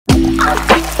Good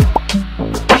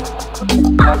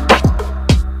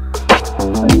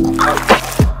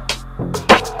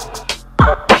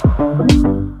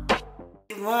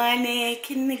morning,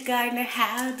 kindergartner,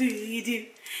 how do you do?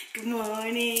 Good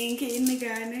morning,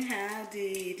 kindergartner, how do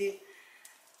you do?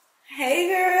 Hey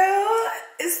girl,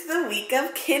 it's the week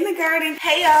of kindergarten.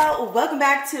 Hey y'all, welcome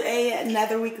back to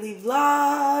another weekly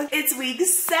vlog. It's week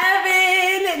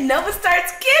 7. Nova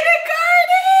starts kindergarten.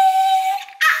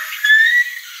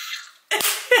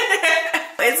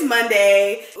 It's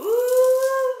Monday.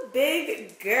 Ooh,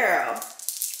 big girl.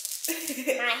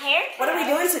 My hair. What are we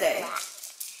doing today?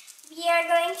 We are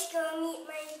going to go meet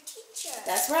my teacher.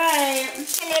 That's right.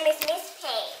 Her name is Miss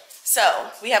Payne. So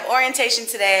we have orientation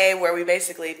today where we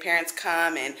basically, parents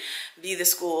come and view the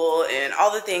school and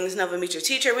all the things. Nova meets your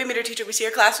teacher. We meet her teacher. We see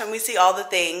her classroom. We see all the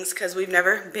things because we've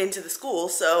never been to the school.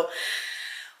 So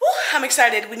I'm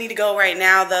excited. We need to go right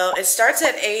now though. It starts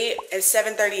at 8. It's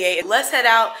 7:38. Let's head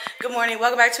out. Good morning.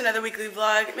 Welcome back to another weekly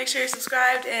vlog. Make sure you're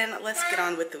subscribed and let's get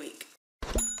on with the week.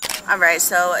 Alright,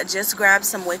 so I just grabbed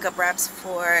some wake up wraps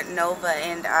for Nova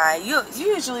and I. You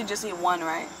usually just eat one,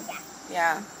 right?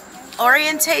 Yeah.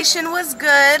 Orientation was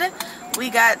good. We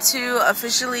got to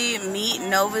officially meet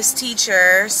Nova's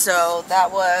teacher, so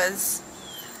that was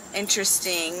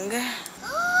interesting.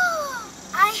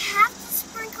 I have to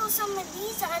sprinkle some of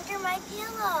these under my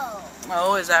pillow.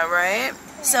 Oh, is that right?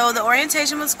 So the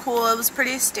orientation was cool. It was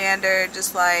pretty standard,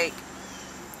 just like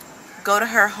go to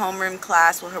her homeroom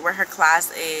class where her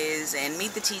class is and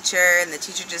meet the teacher, and the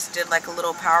teacher just did like a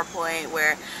little PowerPoint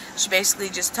where she basically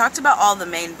just talked about all the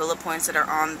main bullet points that are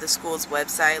on the school's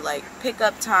website, like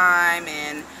pickup time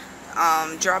and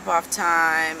drop-off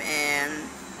time and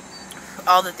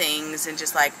all the things, and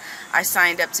just like I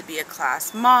signed up to be a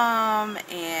class mom,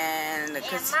 and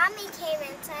because Mommy came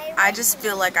inside. I just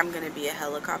feel like I'm gonna be a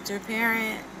helicopter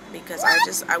parent because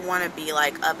I want to be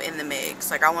like up in the mix.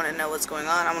 Like I want to know what's going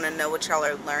on. I want to know what y'all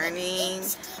are learning.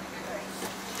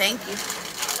 Thank you.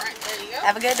 All right, there you go.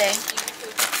 Have a good day.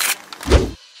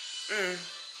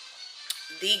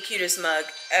 The cutest mug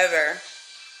ever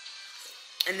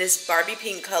in this Barbie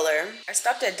pink color. I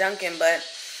stopped at Dunkin', but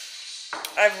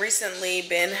I've recently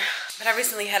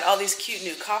had all these cute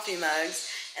new coffee mugs,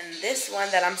 and this one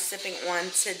that I'm sipping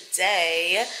on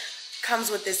today comes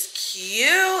with this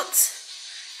cute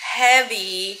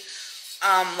heavy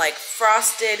like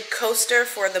frosted coaster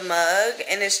for the mug,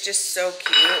 and it's just so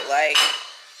cute. Like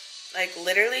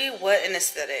literally, what an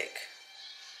aesthetic.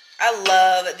 I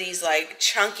love these like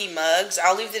chunky mugs.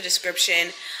 I'll leave the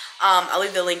description, I'll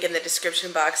leave the link in the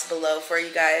description box below for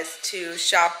you guys to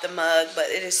shop the mug, but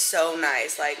it is so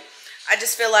nice. Like I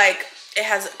just feel like it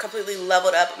has completely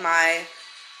leveled up my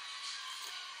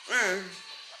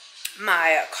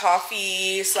my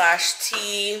coffee /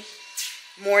 tea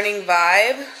morning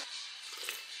vibe.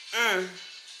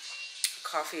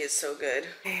 Coffee is so good.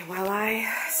 Okay, while I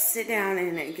sit down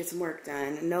and get some work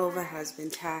done, Nova has been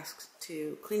tasked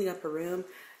to cleaning up her room,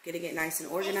 getting it nice and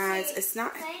organized. It's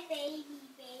not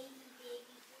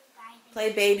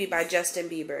Play Baby by Justin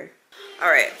Bieber.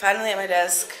 Alright, finally at my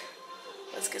desk.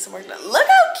 Let's get some work done. Look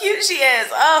how cute she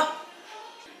is. Oh,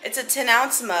 it's a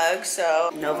 10-ounce mug, so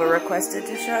Nova requested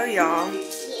to show y'all. Ooh,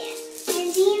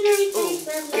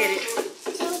 get it.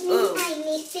 Ooh,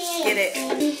 get it.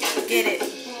 Get it.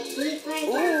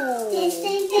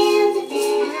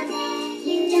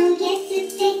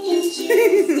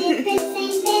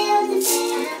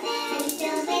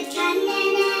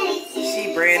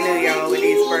 She brand new, y'all, with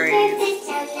these braids.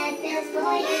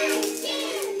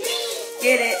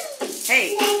 Get it.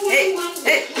 Hey, hey,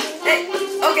 hey, hey.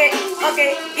 Okay,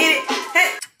 get it. Hey.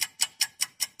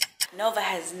 Nova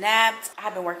has napped.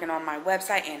 I've been working on my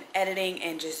website and editing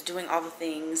and just doing all the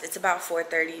things. It's about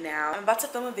 4:30 now. I'm about to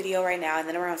film a video right now, and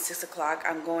then around 6 o'clock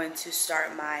I'm going to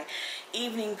start my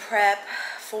evening prep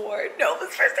for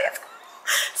Nova's first day at school.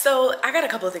 So I got a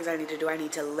couple of things I need to do. I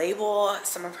need to label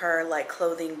some of her like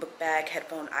clothing, book bag,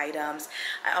 headphone items.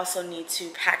 I also need to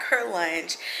pack her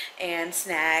lunch and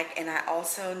snack, and I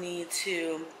also need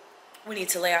to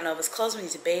lay out Nova's clothes. We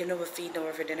need to bathe Nova, feed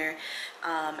Nova for dinner,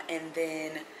 and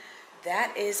then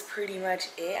that is pretty much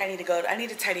it. I need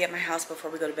to tidy up my house before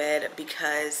we go to bed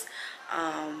because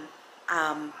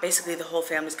basically the whole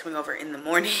family's coming over in the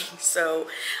morning. So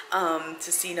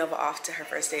to see Nova off to her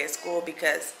first day at school,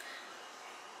 because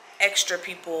extra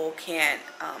people can't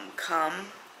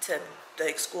come to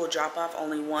the school drop-off,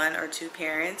 only 1 or 2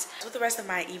 parents. That's what the rest of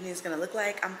my evening is gonna look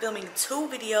like. I'm filming 2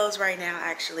 videos right now.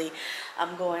 Actually,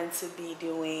 I'm going to be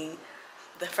doing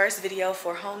the first video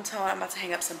for home tone. I'm about to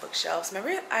hang up some bookshelves.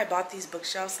 Remember I bought these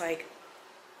bookshelves like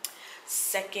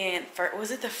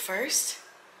was it the first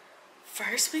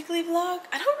first weekly vlog.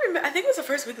 I don't remember. I think it was the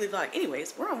first weekly vlog.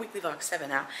 Anyways, we're on weekly vlog 7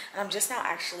 now, and I'm just now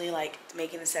actually like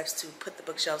making the steps to put the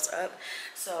bookshelves up.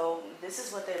 So this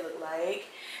is what they look like,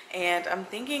 and I'm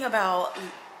thinking about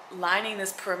lining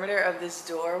this perimeter of this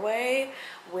doorway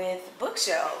with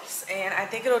bookshelves, and I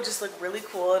think it'll just look really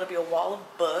cool. It'll be a wall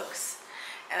of books,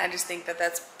 and I just think that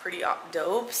that's pretty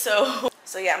dope. So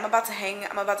yeah, I'm about to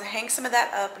hang some of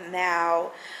that up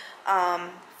now.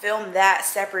 Film that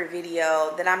separate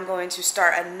video. Then I'm going to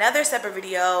start another separate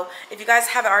video. If you guys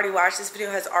haven't already watched, this video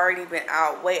has already been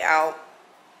out, way out,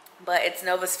 but it's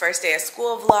Nova's first day of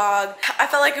school vlog. I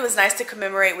felt like it was nice to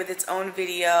commemorate with its own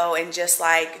video and just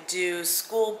like do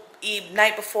school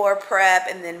night before prep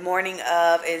and then morning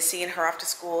of, and seeing her off to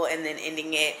school, and then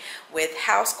ending it with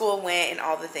how school went and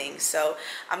all the things. So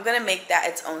I'm gonna make that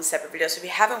its own separate video. So if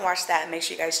you haven't watched that, make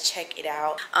sure you guys check it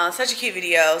out. Such a cute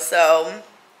video. So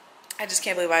I just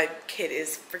can't believe my kid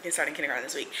is freaking starting kindergarten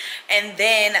this week. And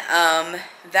then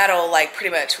that'll like pretty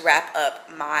much wrap up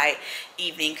my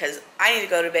evening, because I need to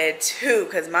go to bed too,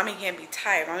 because mommy can't be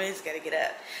tired. Mommy's got to get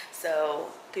up. So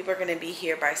people are going to be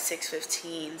here by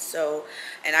 6:15. So,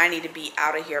 and I need to be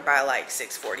out of here by like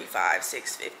 6:45,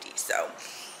 6:50. So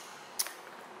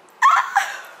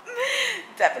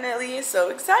definitely so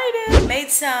excited. Made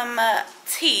some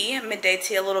tea, midday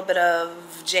tea, a little bit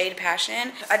of Jade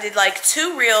Passion. I did like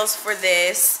 2 reels for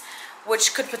this,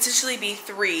 which could potentially be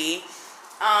 3.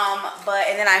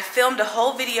 And then I filmed a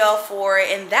whole video for it,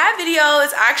 and that video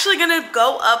is actually gonna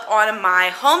go up on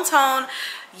my Hometone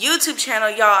YouTube channel.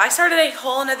 Y'all, I started a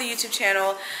whole another YouTube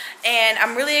channel, and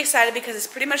I'm really excited because it's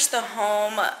pretty much the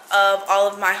home of all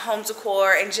of my home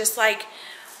decor and just like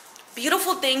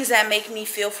beautiful things that make me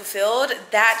feel fulfilled.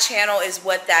 That channel is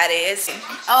what that is.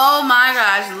 Oh my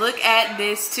gosh, look at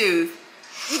this tooth.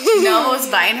 Noah was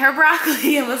biting her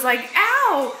broccoli and was like,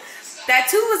 ow! That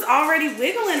tooth was already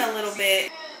wiggling a little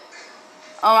bit.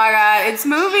 Oh my god, it's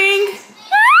moving.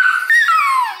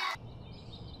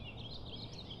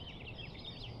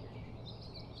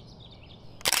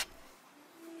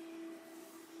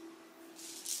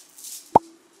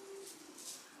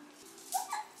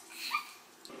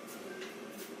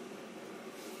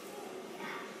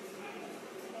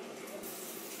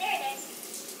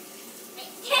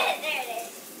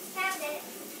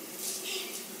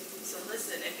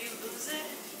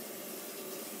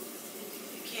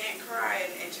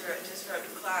 Disrupt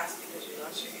class because you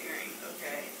lost your earring,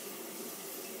 okay?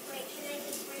 Wait, can I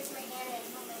just raise my hand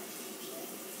and hold my picture?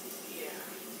 Yeah.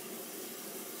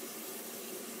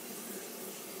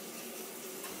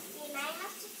 You might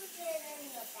have to put it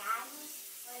in the bag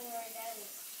when we're done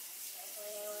with class. Like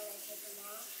when I want to take them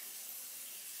off.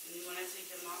 When you want to take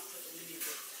them off, put them in your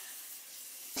book bag.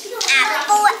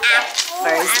 Apple, apple,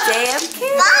 First day of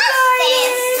kindergarten.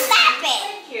 Boston, stop it.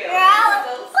 You're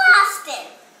all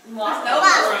Boston. Get out of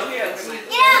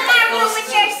my room with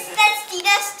your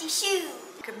dusty shoes.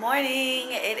 Good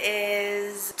morning. It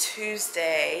is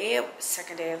Tuesday,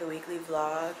 second day of the weekly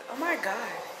vlog. Oh my god,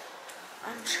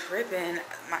 I'm tripping.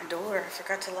 My door, I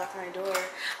forgot to lock my door.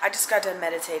 I just got done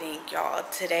meditating, y'all.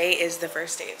 Today is the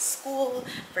first day of school,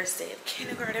 first day of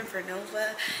kindergarten for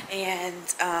Nova,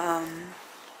 and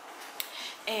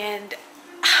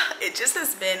it just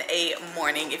has been a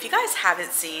morning. If you guys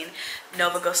haven't seen the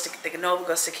Nova Goes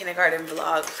to Kindergarten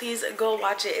vlog, please go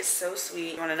watch it. It's so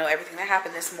sweet. You want to know everything that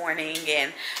happened this morning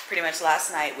and pretty much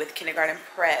last night with kindergarten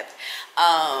prep,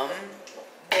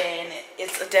 then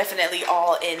it's definitely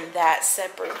all in that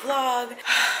separate vlog.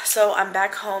 So I'm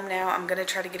back home now. I'm gonna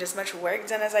try to get as much work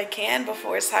done as I can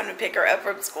before it's time to pick her up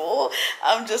from school.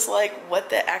 I'm just like, what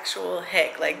the actual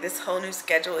heck? Like, this whole new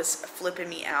schedule is flipping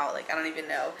me out. Like, I don't even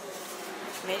know.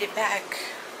 Made it back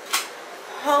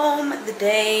home.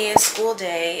 The school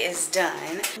day is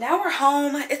done. Now we're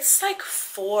home. It's like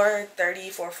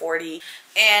 4:30, 4:40,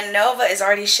 and Nova is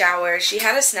already showered. She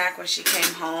had a snack when she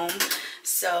came home,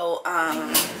 so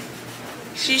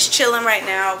she's chilling right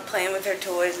now, playing with her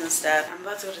toys and stuff. I'm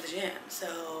about to go to the gym,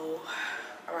 so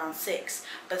around 6,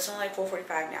 but it's only like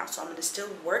 4:45 now, so I'm gonna still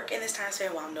work in this time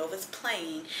span while Nova's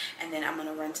playing, and then I'm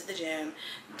gonna run to the gym.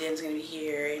 Den's gonna be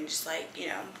here and just like, you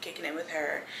know, kicking it with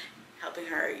her, helping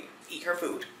her eat her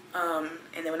food,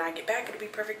 and then when I get back, it'll be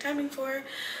perfect timing for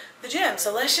the gym.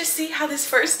 So let's just see how this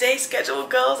first day schedule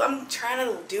goes. I'm trying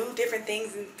to do different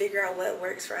things and figure out what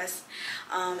works for us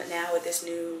now with this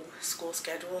new school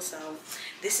schedule. So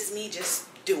this is me just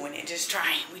doing it, just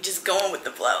trying. We just going with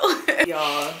the flow.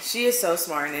 Y'all, she is so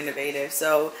smart and innovative.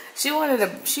 So she wanted to,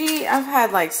 I've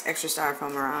had like extra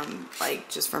styrofoam around, like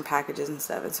just from packages and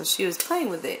stuff, and so she was playing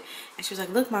with it, and she was like,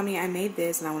 look mommy, I made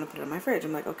this and I want to put it on my fridge.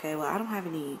 I'm like, okay, well I don't have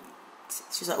any.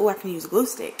 She's like, oh, I can use a glue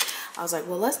stick. I was like,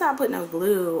 well, let's not put no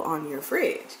glue on your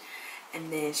fridge.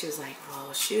 And then she was like,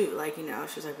 well, shoot, like, you know,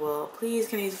 she was like, well, please,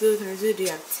 can I use glue? Can I use glue? Do you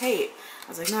have tape? I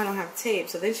was like, no, I don't have tape.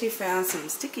 So then she found some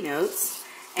sticky notes.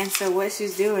 And so what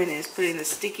she's doing is putting the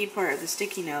sticky part of the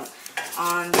sticky note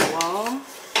on the wall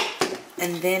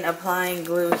and then applying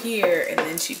glue here. And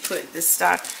then she put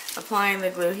the applying the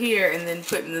glue here and then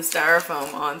putting the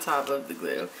styrofoam on top of the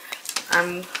glue.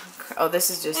 Oh, this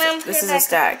is a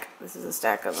stack. This is a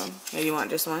stack of them. Oh, you want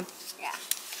just one? Yeah.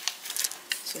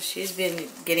 So she's been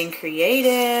getting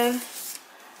creative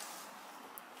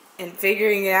and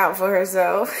figuring it out for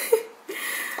herself.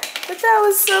 But that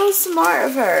was so smart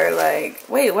of her. Like,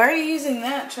 wait, why are you using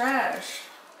that trash?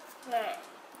 What?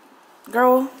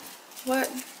 Girl, what?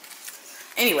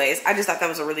 Anyways, I just thought that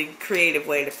was a really creative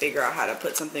way to figure out how to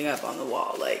put something up on the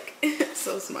wall. Like,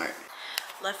 so smart.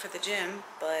 Left for the gym,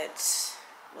 but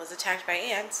was attacked by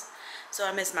ants. So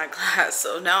I missed my class.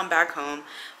 So now I'm back home,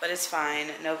 but it's fine.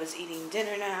 Nova's eating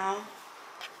dinner now.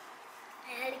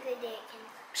 I had a good day at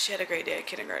kindergarten. She had a great day at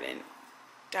kindergarten.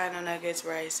 Dino nuggets,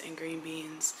 rice, and green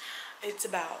beans. It's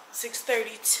about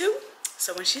 6:32.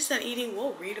 So when she's done eating,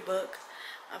 we'll read a book.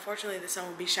 Unfortunately, the sun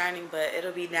will be shining, but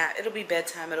it'll be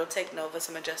bedtime. It'll take Nova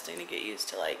some adjusting to get used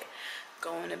to like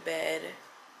going to bed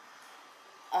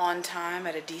on time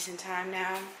at a decent time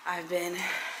now. I've been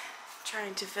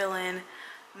trying to fill in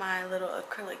my little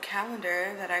acrylic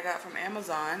calendar that I got from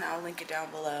Amazon. I'll link it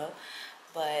down below.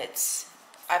 But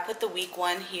I put the week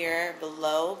one here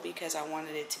below because I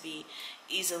wanted it to be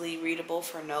easily readable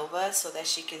for Nova so that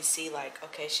she can see like,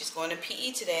 okay, she's going to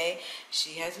PE today,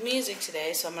 she has music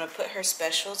today, so I'm going to put her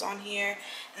specials on here.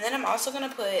 And then I'm also going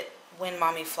to put when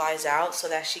mommy flies out so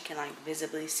that she can like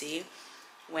visibly see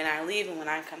when I leave and when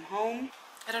I come home.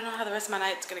 I don't know how the rest of my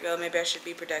night's going to go. Maybe I should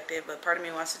be productive, but part of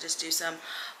me wants to just do some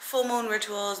full moon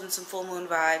rituals and some full moon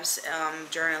vibes,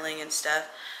 journaling and stuff,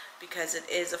 because it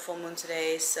is a full moon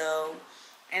today. So,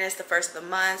 and it's the first of the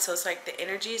month, so it's like the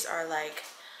energies are like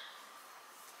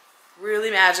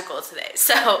really magical today.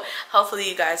 So hopefully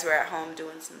you guys were at home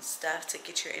doing some stuff to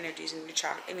get your energies and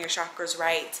your chakras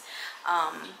right.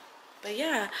 But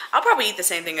yeah, I'll probably eat the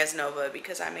same thing as Nova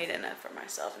because I made enough for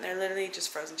myself, and they're literally just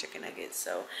frozen chicken nuggets.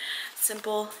 So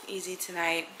simple, easy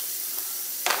tonight.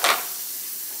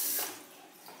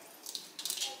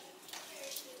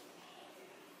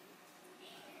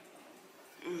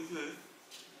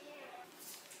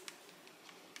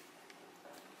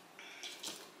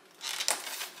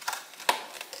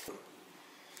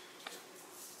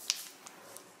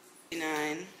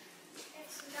 Nine.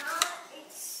 It's not,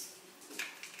 it's,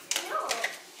 no.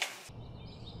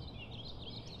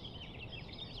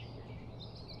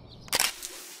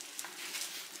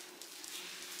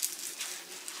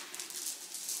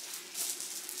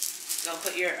 Don't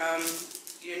put your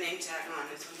name tag on.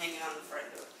 It's hanging on the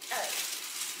front door.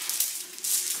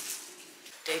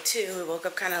 Day 2, we woke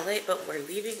up kind of late, but we're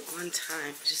leaving on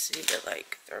time. Just need to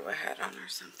like throw a hat on or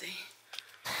something.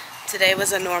 Today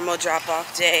was a normal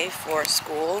drop-off day for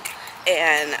school,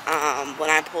 and when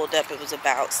I pulled up, it was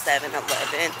about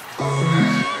 7-11.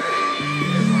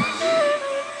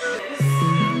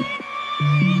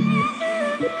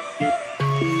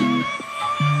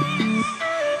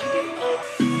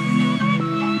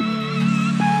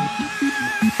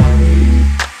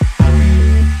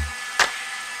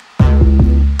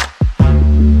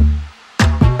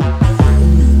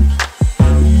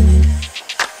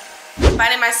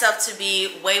 Finding myself to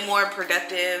be way more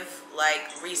productive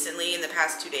like recently in the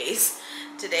past 2 days,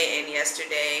 today and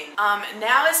yesterday.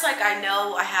 Now it's like I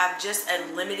know I have just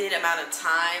a limited amount of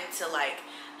time to like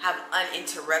have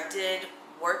uninterrupted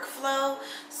workflow.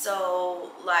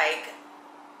 So like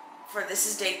this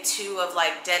is day 2 of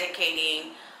like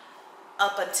dedicating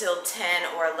up until 10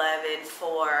 or 11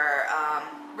 for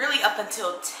really up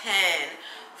until 10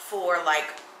 for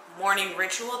like morning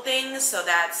ritual things. So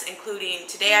that's including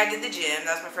today I did the gym.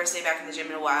 That was my first day back in the gym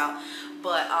in a while.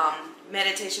 But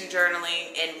meditation,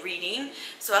 journaling, and reading.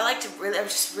 So I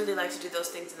just really like to do those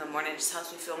things in the morning. It just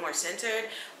helps me feel more centered.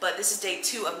 But this is day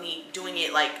 2 of me doing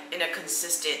it like in a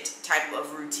consistent type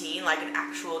of routine, like an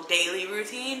actual daily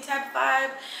routine type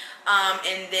vibe.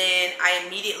 And then I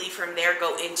immediately from there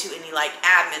go into any like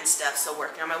admin stuff. So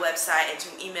working on my website,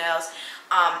 answering emails,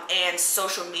 and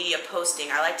social media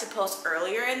posting. I like to post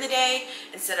earlier in the day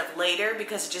instead of later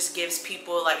because it just gives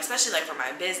people, like, especially like for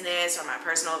my business or my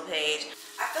personal page,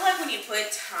 I feel like when you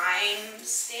put time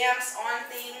stamps on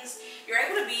things, you're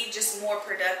able to be just more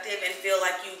productive and feel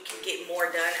like you can get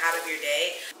more done out of your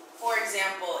day. For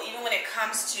example, even when it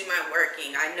comes to my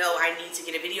working, I know I need to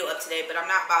get a video up today, but I'm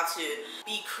not about to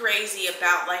be crazy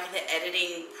about like the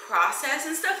editing process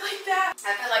and stuff like that.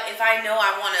 I feel like if I know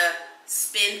I want to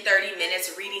spend 30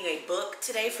 minutes reading a book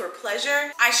today for pleasure,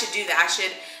 I should do that. I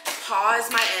should pause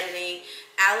my editing,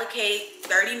 allocate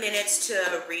 30 minutes to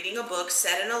reading a book,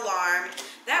 set an alarm.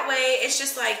 That way it's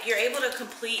just like you're able to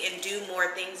complete and do more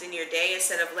things in your day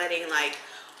instead of letting like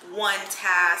one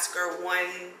task or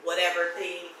one whatever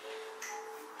thing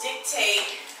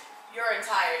dictate your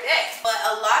entire day. But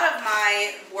a lot of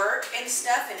my work and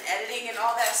stuff and editing and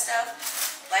all that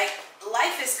stuff, like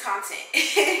life is content.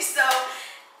 So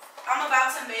I'm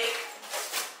about to make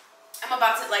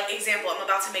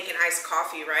an iced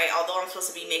coffee, right? Although I'm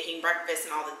supposed to be making breakfast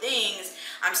and all the things,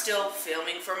 I'm still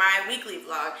filming for my weekly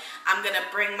vlog. I'm gonna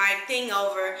bring my thing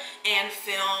over and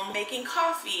film making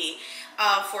coffee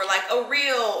for like a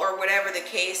reel or whatever the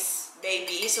case may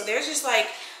be. So there's just like,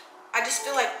 I just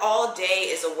feel like all day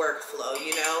is a workflow,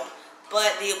 you know?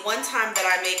 But the one time that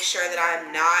I make sure that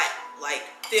I'm not like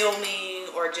filming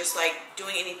or just like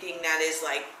doing anything that is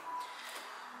like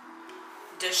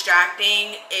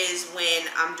distracting is when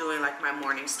I'm doing like my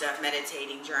morning stuff,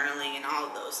 meditating, journaling, and all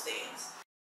of those things.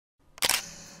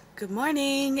 Good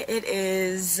morning. It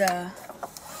is,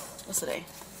 what's today?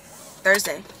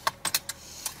 Thursday.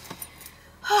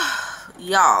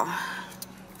 Y'all,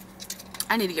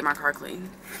 I need to get my car clean.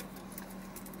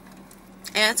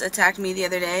 Ants attacked me the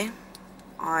other day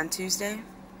on Tuesday.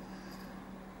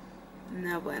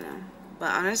 No bueno.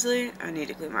 But honestly, I need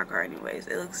to clean my car anyways.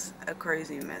 It looks a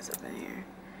crazy mess up in here.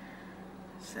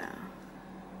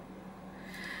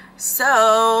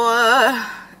 So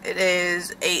it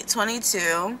is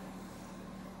 8:22.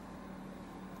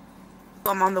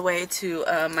 I'm on the way to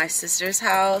my sister's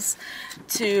house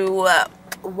to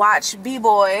watch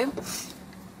B-Boy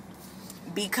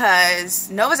because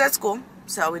Nova's at school.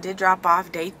 So we did drop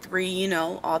off day 3, you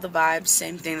know, all the vibes,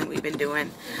 same thing that we've been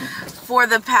doing for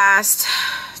the past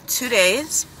 2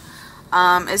 days.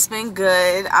 It's been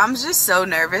good. I'm just so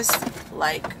nervous,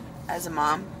 like, as a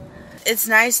mom. It's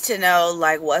nice to know,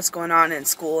 like, what's going on in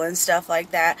school and stuff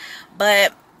like that.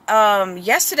 But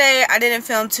yesterday I didn't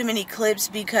film too many clips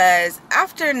because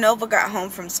after Nova got home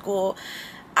from school,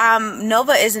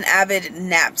 Nova is an avid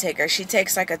nap taker. She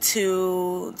takes like a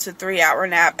 2 to 3 hour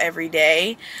nap every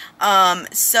day.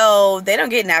 So they don't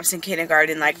get naps in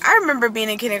kindergarten. Like, I remember being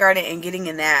in kindergarten and getting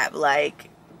a nap. Like,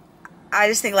 I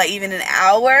just think like even an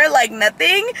hour, like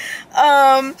nothing.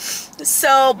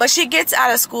 But she gets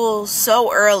out of school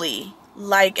so early,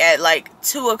 like at like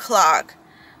 2 o'clock.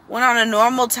 When on a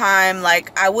normal time,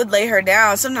 like, I would lay her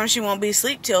down. Sometimes she won't be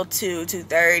asleep till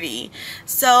 2:30.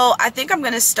 So I think I'm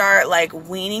going to start, like,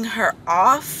 weaning her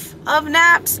off of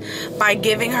naps by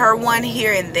giving her one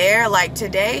here and there. Like,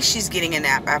 today, she's getting a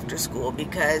nap after school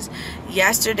because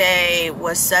yesterday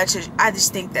was such a... I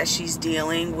just think that she's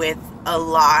dealing with a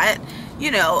lot,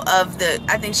 you know,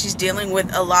 I think she's dealing with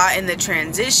a lot in the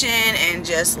transition and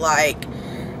just, like,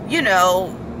 you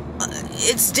know...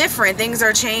 It's different. Things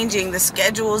are changing. The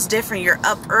schedule is different. You're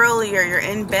up earlier. You're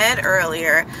in bed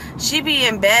earlier. She be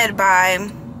in bed by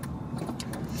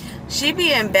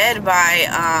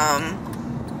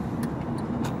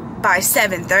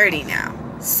 7:30 now.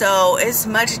 So it's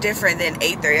much different than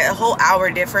 8:30. A whole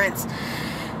hour difference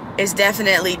is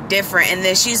definitely different. And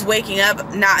then she's waking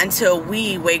up not until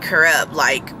we wake her up.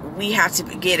 Like, we have to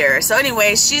get her. So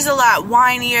anyway, she's a lot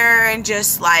whinier and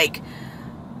just like,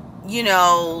 you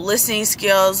know, listening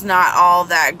skills not all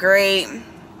that great.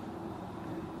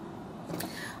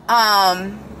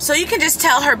 So you can just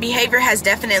tell her behavior has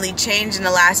definitely changed in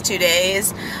the last 2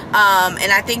 days.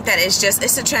 And I think that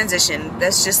it's a transition.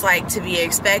 That's just like to be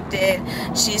expected.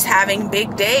 She's having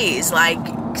big days. Like,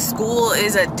 school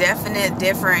is a definite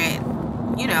different,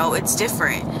 you know, it's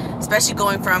different. Especially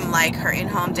going from like her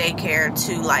in-home daycare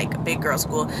to like big girl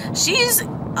school. She's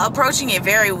approaching it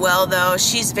very well though.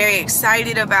 She's very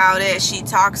excited about it. She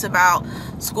talks about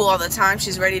school all the time.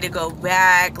 She's ready to go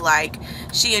back. Like,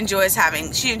 she enjoys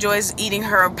eating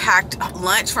her packed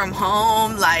lunch from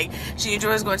home. Like, she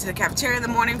enjoys going to the cafeteria in the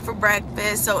morning for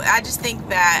breakfast. So I just think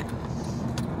that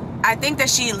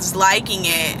she's liking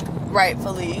it,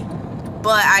 rightfully.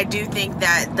 But I do think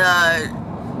that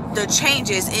the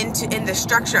changes in the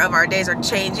structure of our days are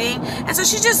changing, and so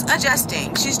she's just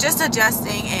adjusting.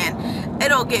 And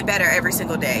it'll get better every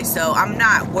single day. So I'm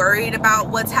not worried about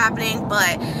what's happening,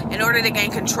 but in order to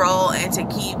gain control and to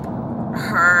keep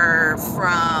her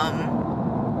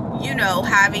from, you know,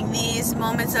 having these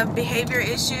moments of behavior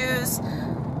issues,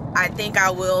 I think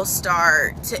I will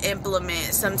start to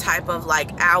implement some type of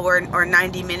like hour or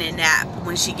 90-minute nap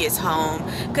when she gets home,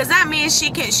 because that means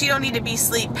she don't need to be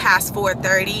asleep past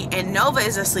 4:30, and Nova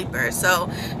is a sleeper, so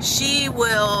she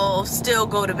will still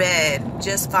go to bed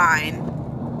just fine,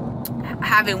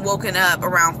 having woken up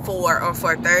around 4 or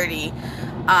 4:30.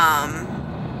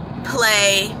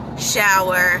 Play,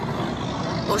 shower.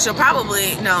 Well, she'll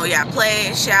probably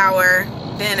play, shower,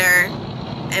 dinner.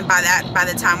 And by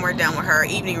the time we're done with her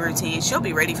evening routine, she'll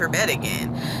be ready for bed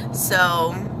again.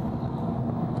 So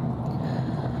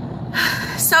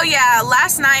yeah,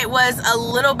 last night was a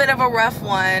little bit of a rough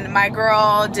one. My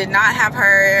girl did not have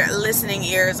her listening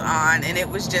ears on, and it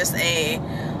was just a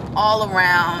all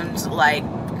around like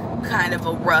kind of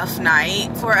a rough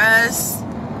night for us.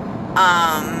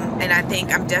 And I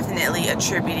think I'm definitely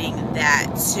attributing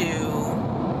that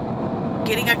to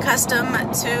getting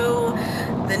accustomed to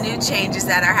the new changes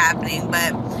that are happening,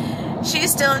 but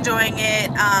she's still enjoying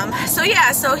it.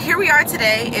 So here we are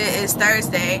today. It is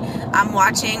Thursday. I'm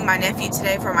watching my nephew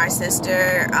today for my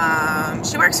sister.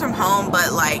 She works from home,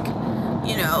 but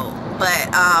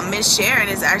Miss Sharon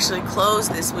is actually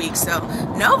closed this week, so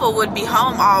Nova would be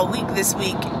home all week this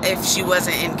week if she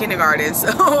wasn't in kindergarten.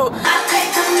 So I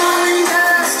take the morning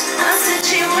dust, I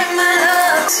sit you with my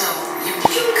love. So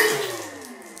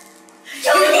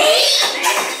unique.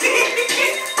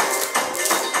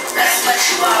 That's what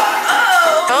you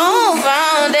are. Oh,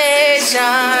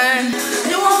 foundation.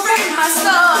 You won't break my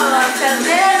soul. Cause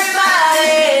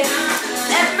everybody.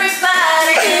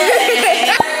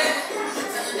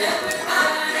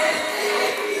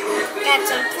 Got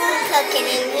some food cooking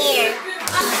in here.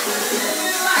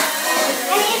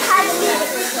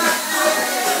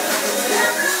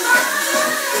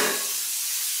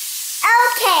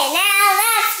 Okay, now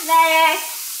that's better.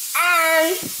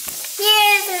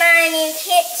 Here's my new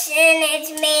kitchen.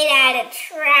 It's made out of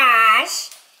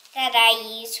trash that I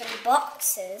use from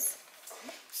boxes.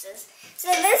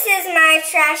 So this is my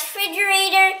trash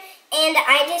refrigerator, and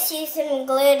I just used some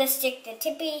glue to stick the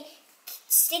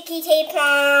sticky tape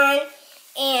on,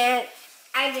 and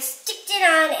I just sticked it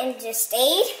on and just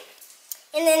stayed.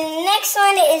 And then the next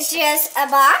one is just a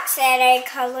box that I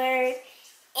colored,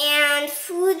 and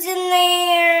food's in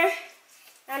there.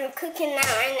 I'm cooking that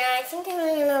right now. I think I'm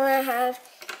gonna have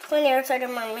 20 or 30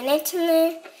 more minutes in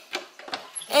there.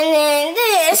 And then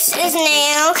this is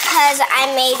new because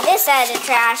I made this out of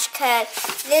trash, because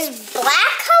this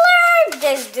black color,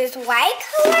 this white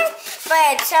color,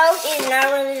 but itself is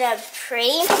not really that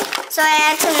pretty. So I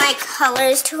add some like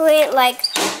colors to it, like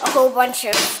a whole bunch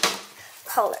of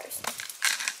colors.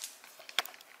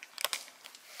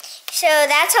 So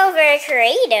that's how very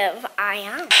creative I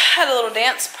am. Had a little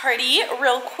dance party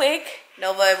real quick.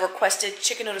 Nova requested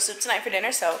chicken noodle soup tonight for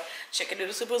dinner, so chicken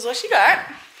noodle soup was what she got.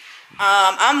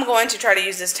 I'm going to try to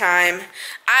use this time.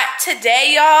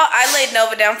 Today, y'all, I laid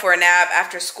Nova down for a nap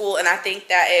after school, and I think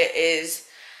that it is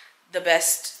the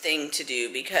best thing to do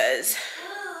because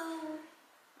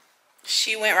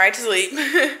she went right to sleep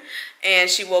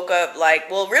and she woke up like,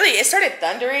 well, really, it started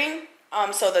thundering.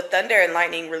 So the thunder and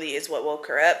lightning really is what woke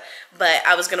her up. But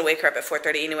I was going to wake her up at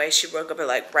 4:30 anyway. She woke up at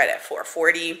like right at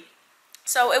 4:40.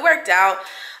 So it worked out.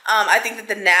 I think that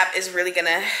the nap is really going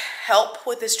to help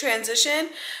with this transition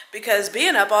because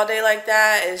being up all day like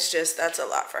that is just, that's a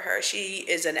lot for her. She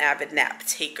is an avid nap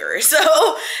taker.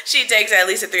 So she takes at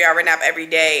least a 3-hour nap every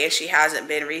day, and she hasn't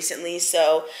been recently.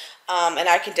 So, and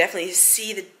I can definitely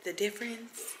see the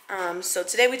difference. So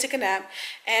today we took a nap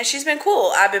and she's been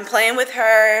cool. I've been playing with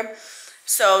her.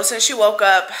 So since she woke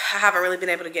up, I haven't really been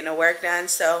able to get no work done.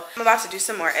 So I'm about to do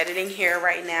some more editing here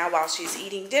right now while she's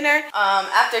eating dinner.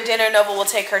 After dinner, Nova will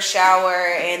take her shower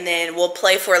and then we'll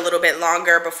play for a little bit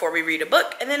longer before we read a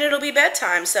book, and then it'll be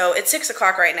bedtime. So it's 6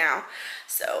 o'clock right now.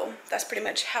 So that's pretty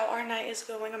much how our night is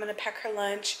going. I'm gonna pack her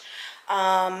lunch.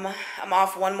 I'm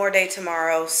off one more day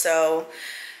tomorrow, so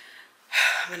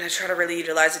I'm gonna try to really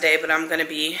utilize the day, but I'm gonna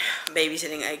be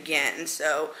babysitting again.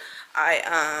 So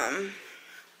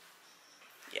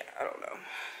yeah, I don't know.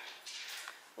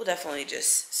 We'll definitely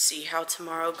just see how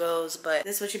tomorrow goes, but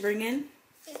this is what you bring in?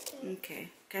 Okay.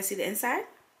 Can I see the inside?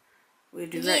 We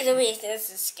do right. This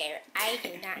is scary. I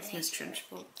do not It's Miss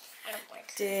Trenchable. I don't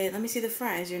like it. Let me see the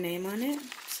front. Is your name on it?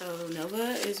 So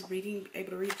Nova is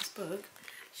able to read this book.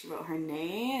 She wrote her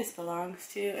name, it belongs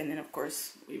to, and then of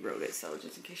course we wrote it, so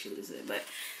just in case she loses it. But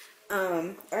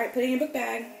all right, put it in your book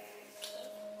bag.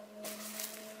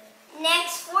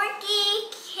 Next, Forky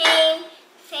came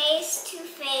face to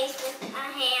face with a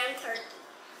hand turkey.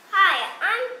 Hi,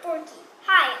 I'm Forky.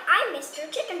 Hi, I'm Mr.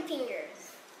 Chicken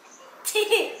Fingers.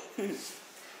 Chicken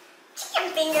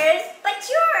Fingers, but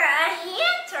you're a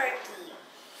hand turkey.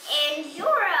 and you're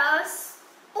a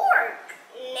spork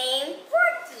named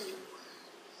Forky.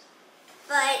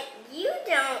 But you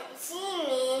don't see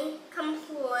me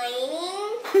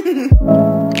complaining.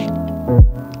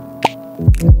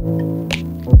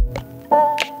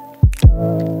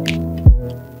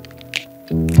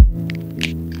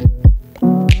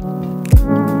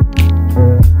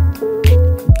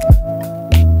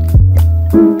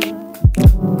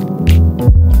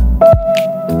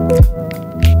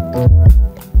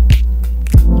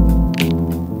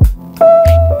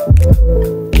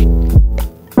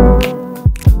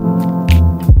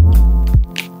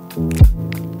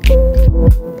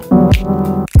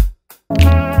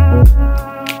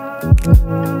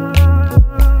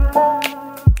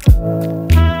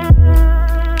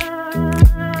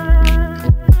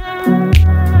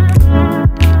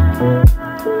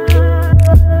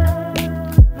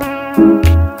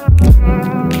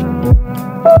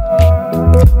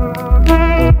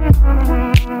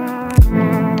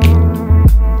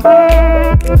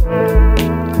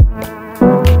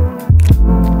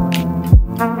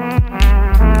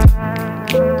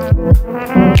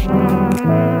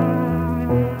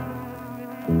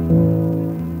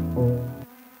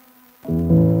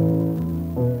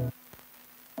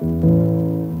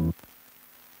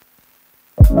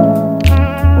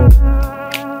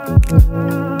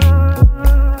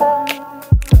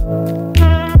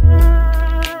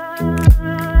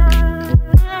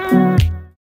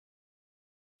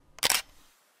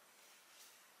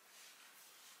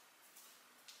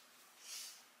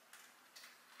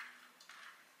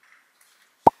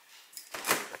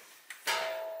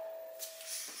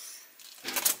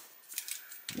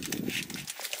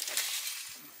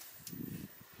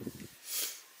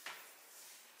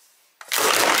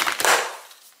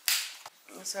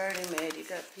 It's already made. You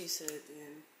got pizza at the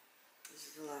end. This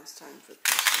is the last time for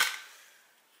pizza.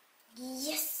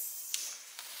 Yes.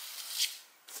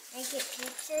 Make it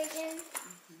pizza again?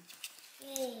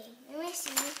 Yay. Let me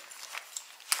see.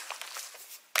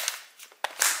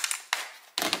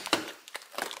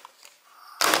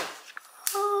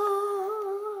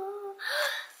 Oh.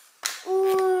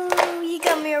 Ooh, you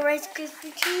got me a Rice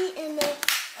Krispie treat and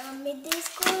a midday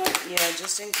square? Yeah,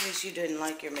 just in case you didn't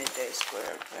like your midday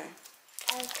square, okay?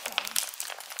 Okay.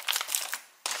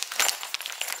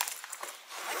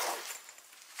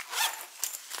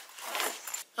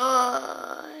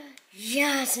 Oh,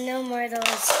 yes, no more of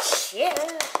those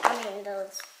chips. I mean,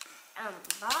 those,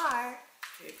 bar.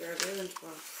 Okay, grab your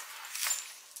lunchbox.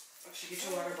 I should get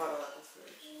your water bottle out the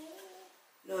fridge.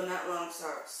 No, not long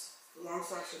socks. The long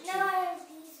socks are too. No, I have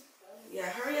these. Yeah,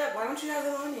 hurry up. Why don't you have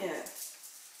them on yet?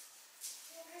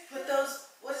 Put those,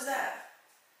 what is that?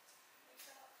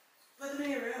 Put them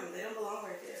in your room. They don't belong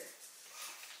right there.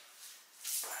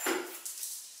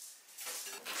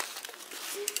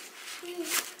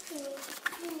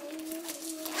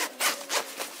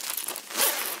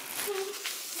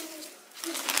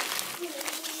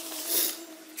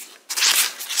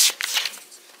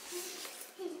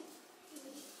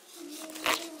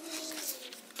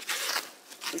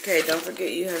 Okay, don't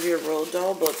forget you have your Roald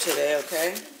Dahl book today,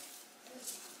 okay?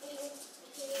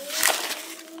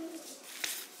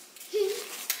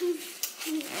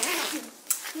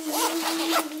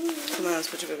 Come on, let's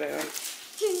put your baby on.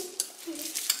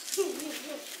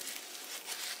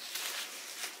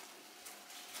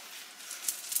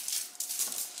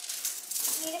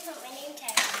 Need to put my name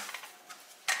tag on.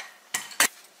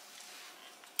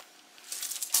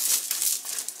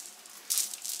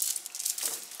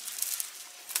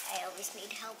 I always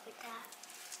need help with that.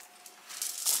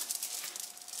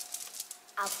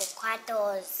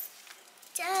 Avocados.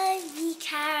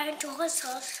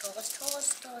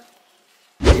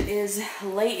 It is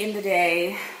late in the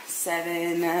day,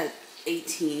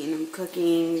 7:18. I'm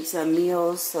cooking some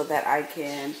meals so that I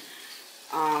can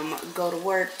go to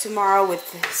work tomorrow with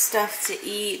stuff to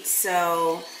eat.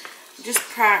 So just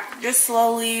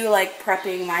slowly like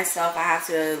prepping myself. I have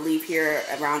to leave here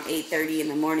around 8:30 in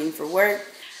the morning for work.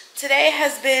 Today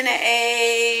has been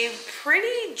a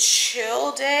pretty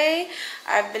chill day.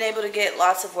 I've been able to get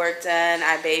lots of work done.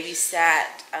 I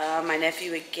babysat my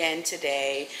nephew again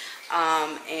today,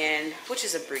 and which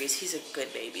is a breeze. He's a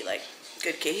good baby, like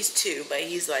good kid. He's 2, but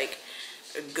he's like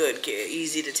a good kid,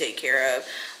 easy to take care of.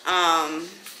 And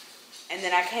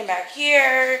then I came back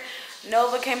here.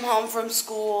 Nova came home from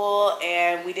school,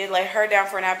 and we did let her down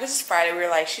for a nap. This is Friday. We were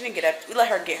like, she didn't get up. We let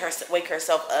her wake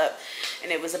herself up,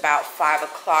 and it was about 5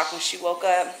 o'clock when she woke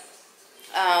up.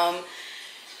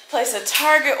 Placed a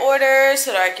Target order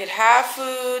so that I could have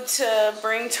food to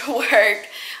bring to work.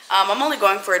 I'm only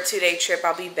going for a 2-day trip.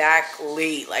 I'll be back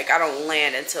late. Like, I don't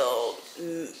land until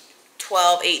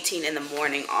 12:18 in the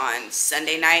morning on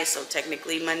Sunday night, so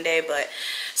technically Monday. But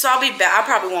so I'll be back. I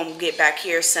probably won't get back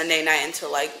here Sunday night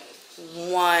until like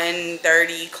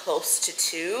 1:30, close to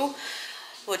 2,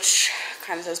 which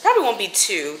kind of says probably won't be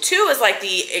 2. 2 is like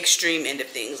the extreme end of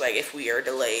things, like if we are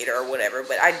delayed or whatever,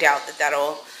 but I doubt that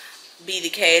that'll be the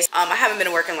case. I haven't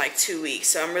been working like 2 weeks,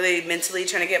 so I'm really mentally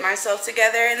trying to get myself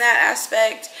together in that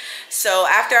aspect. So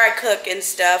after I cook and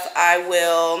stuff, I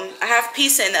have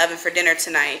pizza in the oven for dinner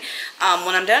tonight.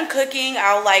 When I'm done cooking,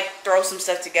 I'll like throw some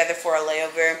stuff together for a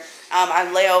layover.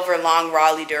 I lay over long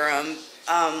Raleigh-Durham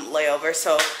layover,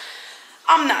 so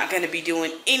I'm not gonna be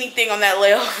doing anything on that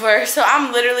layover. So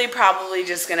I'm literally probably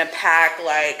just gonna pack,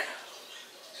 like,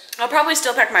 I'll probably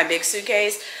still pack my big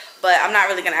suitcase, but I'm not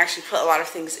really gonna actually put a lot of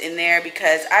things in there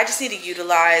because I just need to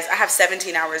utilize, I have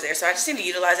 17 hours there, so I just need to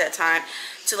utilize that time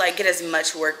to like get as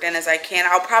much work done as I can.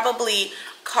 I'll probably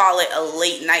call it a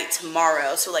late night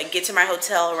tomorrow, so like get to my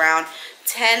hotel around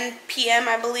 10 p.m.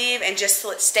 I believe, and just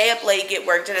stay up late, get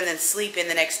work done, and then sleep in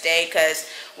the next day because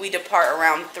we depart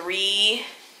around 3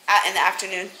 in the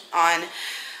afternoon on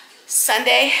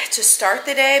Sunday to start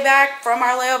the day back from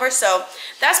our layover. So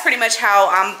that's pretty much how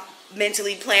I'm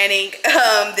mentally planning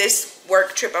this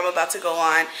work trip I'm about to go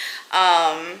on.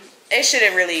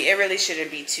 It really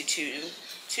shouldn't be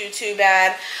too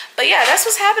bad. But yeah, that's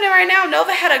what's happening right now.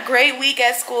 Nova had a great week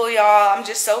at school, y'all. I'm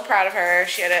just so proud of her.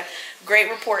 She had a great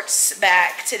reports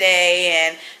back today,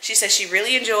 and she said she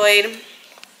really enjoyed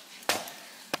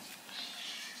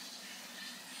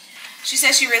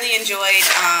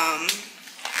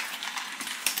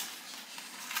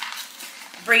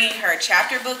bringing her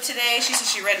chapter book today. She said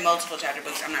she read multiple chapter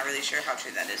books. I'm not really sure how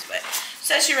true that is, but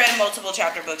says she read multiple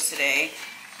chapter books today.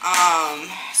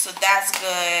 So that's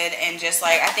good. And just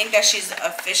like, I think that she's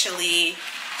officially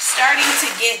starting to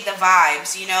get the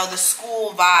vibes, you know, the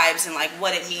school vibes and like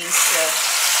what it means to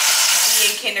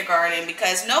be in kindergarten,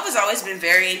 because Nova's always been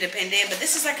very independent, but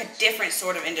this is like a different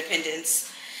sort of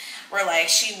independence where like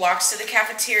she walks to the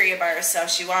cafeteria by herself.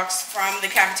 She walks from the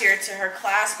cafeteria to her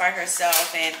class by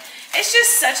herself, and it's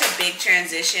just such a big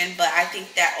transition. But I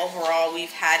think that overall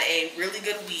we've had a really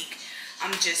good week.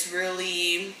 I'm just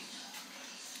really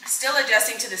still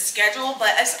adjusting to the schedule,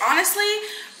 but it's honestly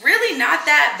really not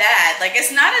that bad. Like,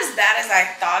 it's not as bad as I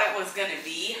thought it was gonna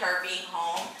be, her being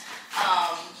home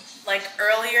like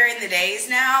earlier in the days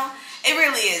now. It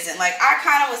really isn't. Like, I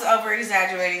kind of was over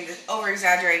exaggerating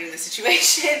the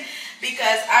situation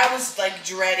because I was like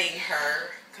dreading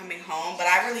her coming home, but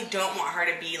I really don't want her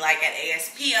to be like at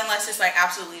ASP unless it's like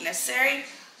absolutely necessary.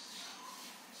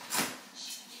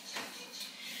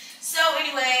 So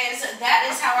anyways, that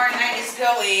is how our night is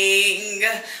going.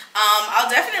 I'll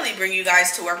definitely bring you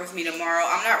guys to work with me tomorrow.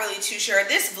 I'm not really too sure.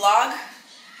 This vlog,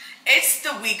 it's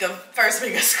the first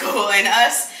week of school, and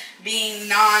us being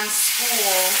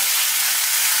non-school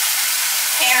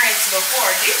parents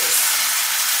before. Jesus.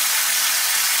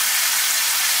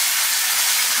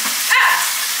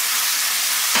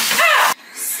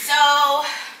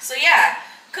 So yeah,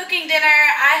 cooking dinner.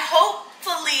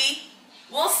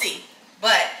 We'll see.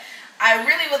 But I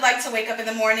really would like to wake up in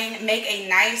the morning, make a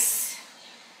nice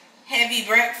heavy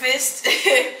breakfast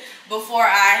before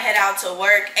I head out to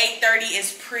work. 8:30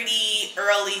 is pretty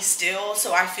early still,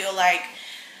 so I feel like,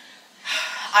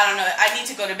 I don't know, I need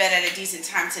to go to bed at a decent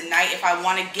time tonight if I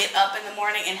want to get up in the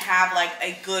morning and have like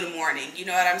a good morning. You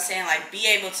know what I'm saying? Like, be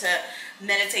able to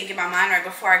meditate, get my mind right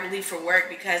before I leave for work,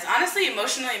 because honestly,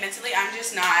 emotionally and mentally, I'm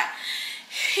just not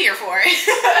here for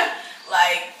it.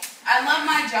 Like, I love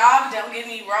my job, don't get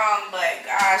me wrong, but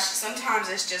gosh, sometimes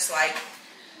it's just like,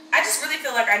 I just really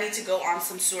feel like I need to go on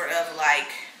some sort of like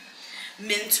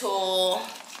mental,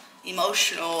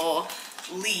 emotional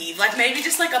leave, like maybe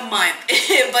just like a month.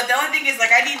 But the only thing is,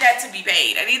 like, I need that to be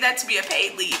paid. I need that to be a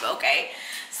paid leave, okay?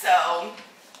 So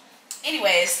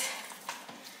anyways,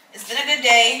 it's been a good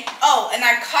day. Oh, and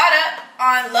I caught up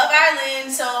on Love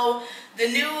Island. So the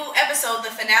new episode,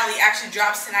 the finale, actually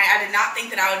drops tonight. I did not think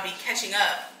that I would be catching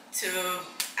up to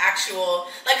actual,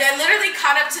 like, I literally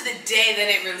caught up to the day that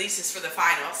it releases for the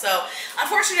final. So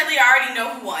unfortunately, I already know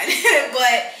who won.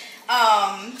 But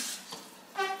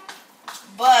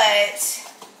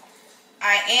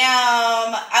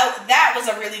that was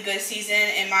a really good season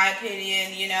in my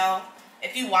opinion. You know,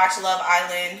 if you watch Love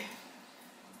Island,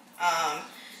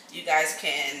 you guys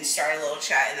can start a little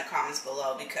chat in the comments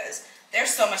below, because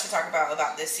there's so much to talk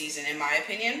about this season in my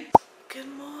opinion. Good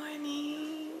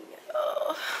morning.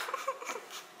 Oh.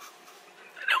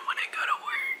 I don't want to go to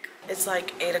work. It's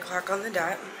like 8 o'clock on the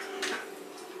dot.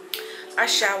 I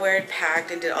showered,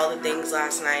 packed, and did all the things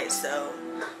last night, so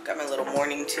got my little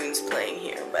morning tunes playing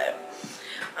here. But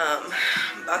I'm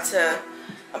about to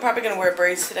I'm probably gonna wear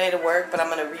braids today to work, but I'm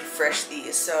gonna refresh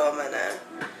these. So I'm gonna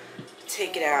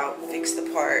take it out, fix the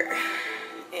part,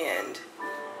 and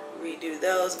redo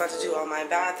those. About to do all my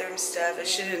bathroom stuff. It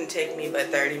shouldn't take me but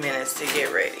 30 minutes to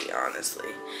get ready, honestly,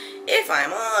 if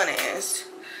I'm honest.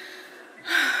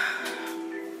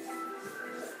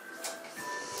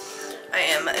 I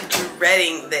am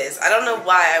dreading this. I don't know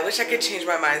why. I wish I could change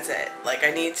my mindset. Like,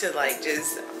 I need to like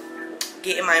just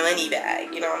get in my money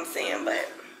bag, you know what I'm saying? But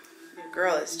your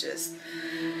girl is just,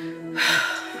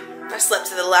 I slept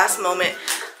to the last moment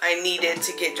I needed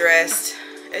to get dressed.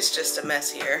 It's just a mess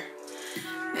here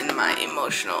in my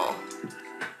emotional,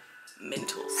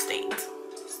 mental state.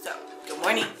 So, good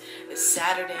morning. It's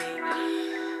Saturday.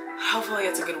 Hopefully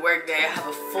it's a good work day. I have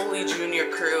a fully junior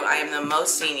crew. I am the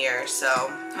most senior, so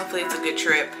hopefully it's a good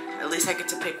trip. At least I get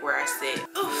to pick where I sit.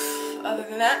 Oof. Other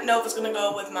than that, Nova's gonna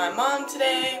go with my mom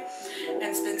today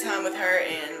and spend time with her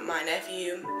and my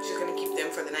nephew. She's gonna keep them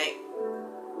for the night.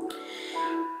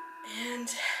 And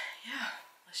yeah,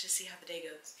 let's just see how the day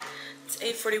goes. It's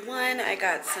 8:41. I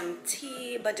got some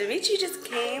tea, but Dimitri just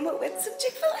came with some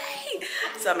Chick-fil-A.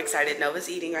 So I'm excited. Nova's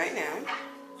eating right now.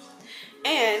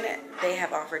 And they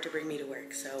have offered to bring me to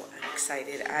work, so I'm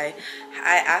excited. I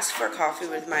asked for coffee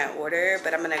with my order,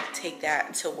 but I'm gonna take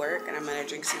that to work and I'm gonna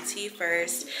drink some tea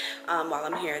first while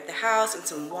I'm here at the house, and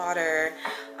some water.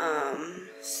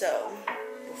 So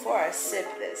before I sip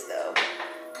this though,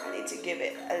 I need to give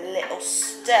it a little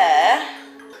stir.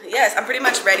 Yes, I'm pretty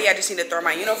much ready. I just need to throw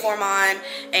my uniform on,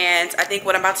 and I think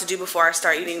what I'm about to do before I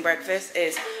start eating breakfast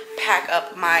is pack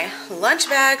up my lunch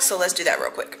bag. So let's do that real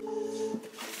quick.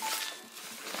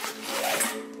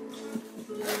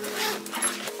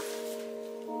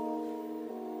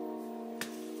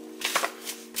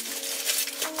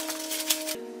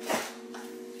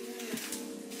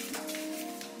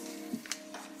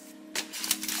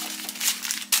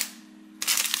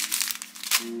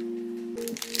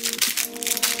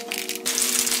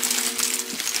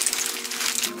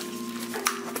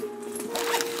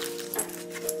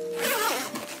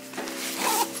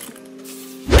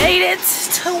 Made it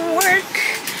to work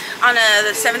on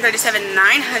the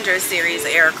 737-900 series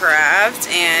aircraft,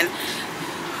 and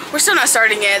we're still not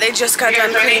starting yet. They just got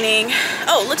done cleaning.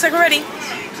 Oh, looks like we're ready.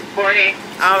 Boarding.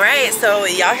 All right, so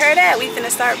y'all heard that. We finna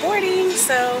start boarding,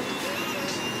 so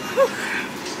whew.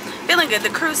 Feeling good. The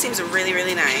cruise seems really,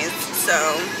 really nice,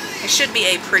 so it should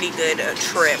be a pretty good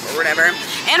trip or whatever.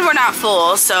 And we're not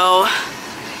full, so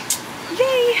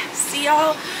yay. See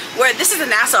y'all. This is a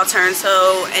Nassau turn,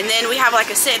 so, and then we have like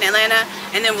a sit in Atlanta,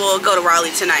 and then we'll go to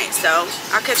Raleigh tonight. So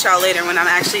I'll catch y'all later when I'm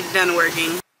actually done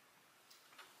working.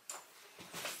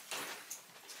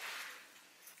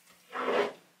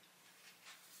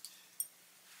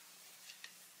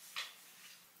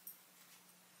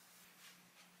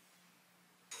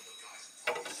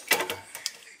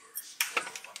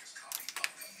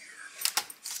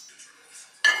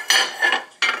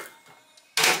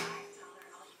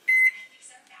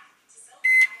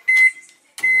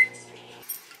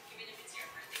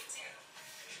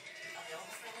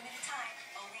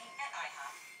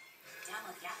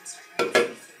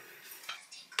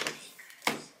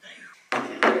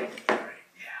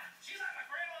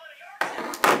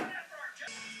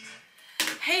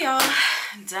 Hey y'all,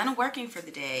 done working for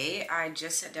the day. I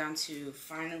just sat down to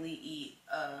finally eat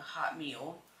a hot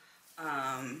meal.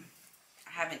 I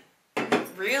haven't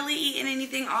really eaten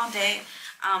anything all day.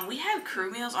 We had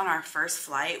crew meals on our first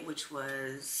flight, which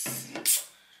was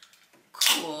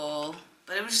cool,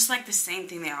 but it was just like the same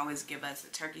thing they always give us, a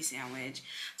turkey sandwich.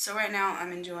 So right now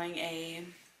I'm enjoying a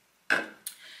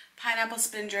pineapple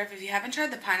spindrift. If you haven't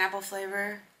tried the pineapple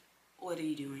flavor, what are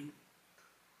you doing?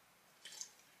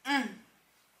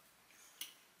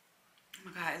 Oh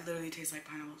my god, it literally tastes like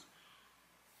pineapples.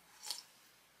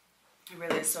 It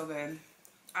really is so good.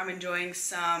 I'm enjoying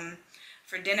some,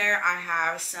 for dinner I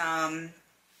have some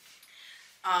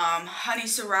honey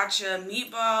sriracha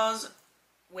meatballs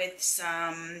with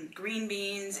some green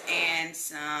beans and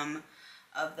some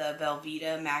of the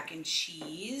Velveeta mac and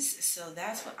cheese. So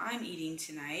that's what I'm eating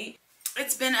tonight.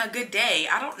 It's been a good day.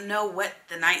 I don't know what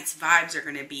the night's vibes are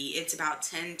gonna be. It's about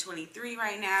 10:23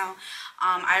 right now.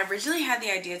 I originally had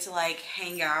the idea to like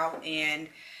hang out and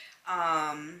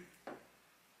let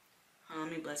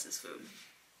me bless this food.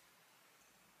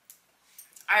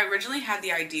 I originally had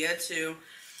the idea to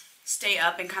stay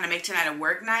up and kind of make tonight a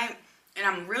work night, and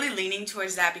I'm really leaning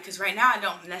towards that because right now I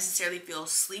don't necessarily feel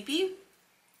sleepy.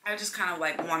 I just kind of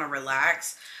like want to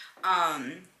relax.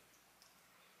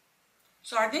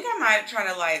 So I think I might try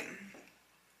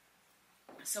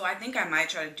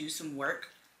to do some work.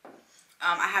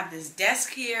 I have this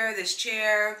desk here, this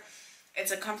chair,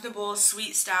 It's a comfortable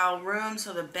suite style room,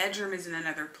 so the bedroom is in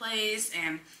another place,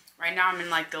 and right now I'm in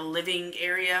like the living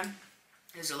area.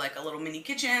 There's like a little mini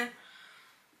kitchen.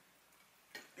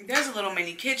 There's a little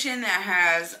mini kitchen that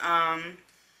has a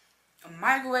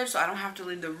microwave, so I don't have to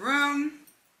leave the room.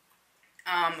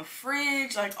 A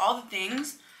fridge, like all the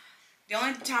things. The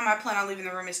only time I plan on leaving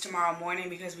the room is tomorrow morning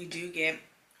because we do get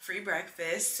free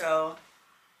breakfast, so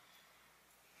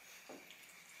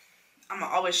I'm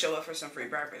gonna always show up for some free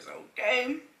breakfast,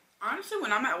 okay? Honestly,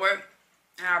 when I'm at work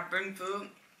and I bring food,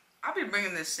 I'll be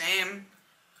bringing the same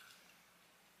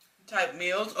type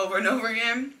meals over and over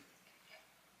again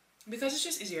because it's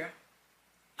just easier.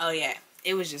 Oh yeah,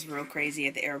 it was just real crazy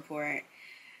at the airport.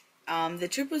 The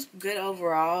trip was good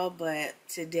overall, but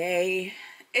today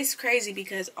it's crazy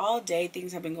because all day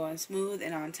things have been going smooth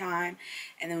and on time,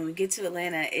 and then when we get to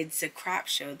Atlanta, it's a crap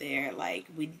show there. Like,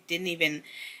 we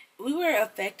were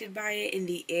affected by it in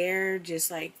the air,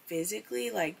 just like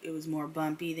physically. Like, it was more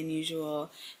bumpy than usual,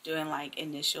 doing like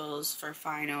initials for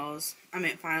finals.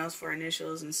 Finals for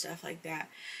initials and stuff like that.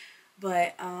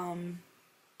 But then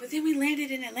we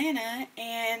landed in Atlanta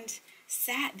and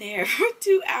sat there for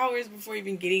 2 hours before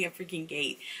even getting a freaking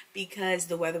gate because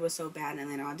the weather was so bad in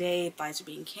Atlanta all day. Flights were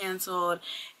being canceled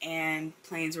and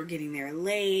planes were getting there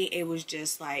late. It was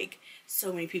just like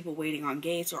so many people waiting on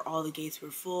gates, or all the gates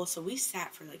were full. So we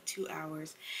sat for like 2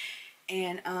 hours,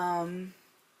 and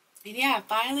yeah, I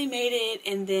finally made it.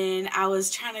 And then I was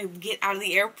trying to get out of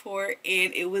the airport,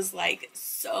 and it was like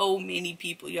so many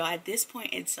people, y'all. At this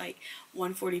point, it's like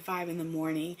 1:45 in the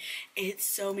morning. It's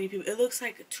so many people. It looks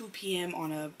like 2 p.m.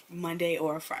 on a Monday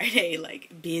or a Friday,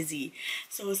 like busy.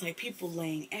 So it's like people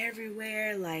laying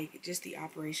everywhere. Like, just the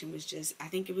operation was just, I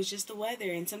think it was just the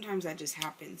weather, and sometimes that just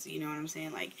happens, you know what I'm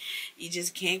saying? Like, you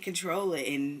just can't control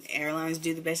it, and airlines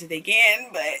do the best that they can,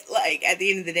 but like at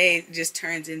the end of the day, it just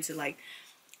turns into like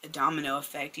a domino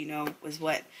effect, you know, was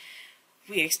what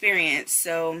we experienced.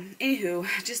 So anywho,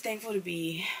 just thankful to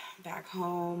be back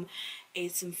home.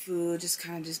 Ate some food, just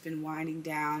kind of just been winding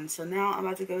down. So now I'm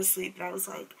about to go to sleep, but I was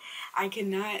like, I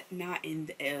cannot not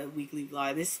end a weekly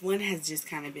vlog. This one has just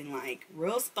kind of been like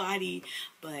real spotty,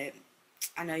 but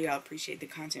I know y'all appreciate the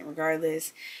content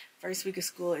regardless. First week of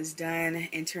school is done,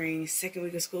 entering second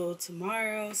week of school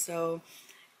tomorrow, so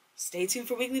stay tuned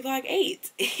for weekly vlog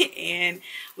 8 and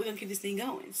we're gonna keep this thing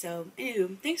going. So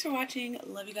anywho, thanks for watching.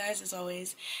 Love you guys as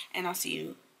always, and I'll see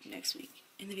you next week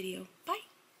in the video. Bye.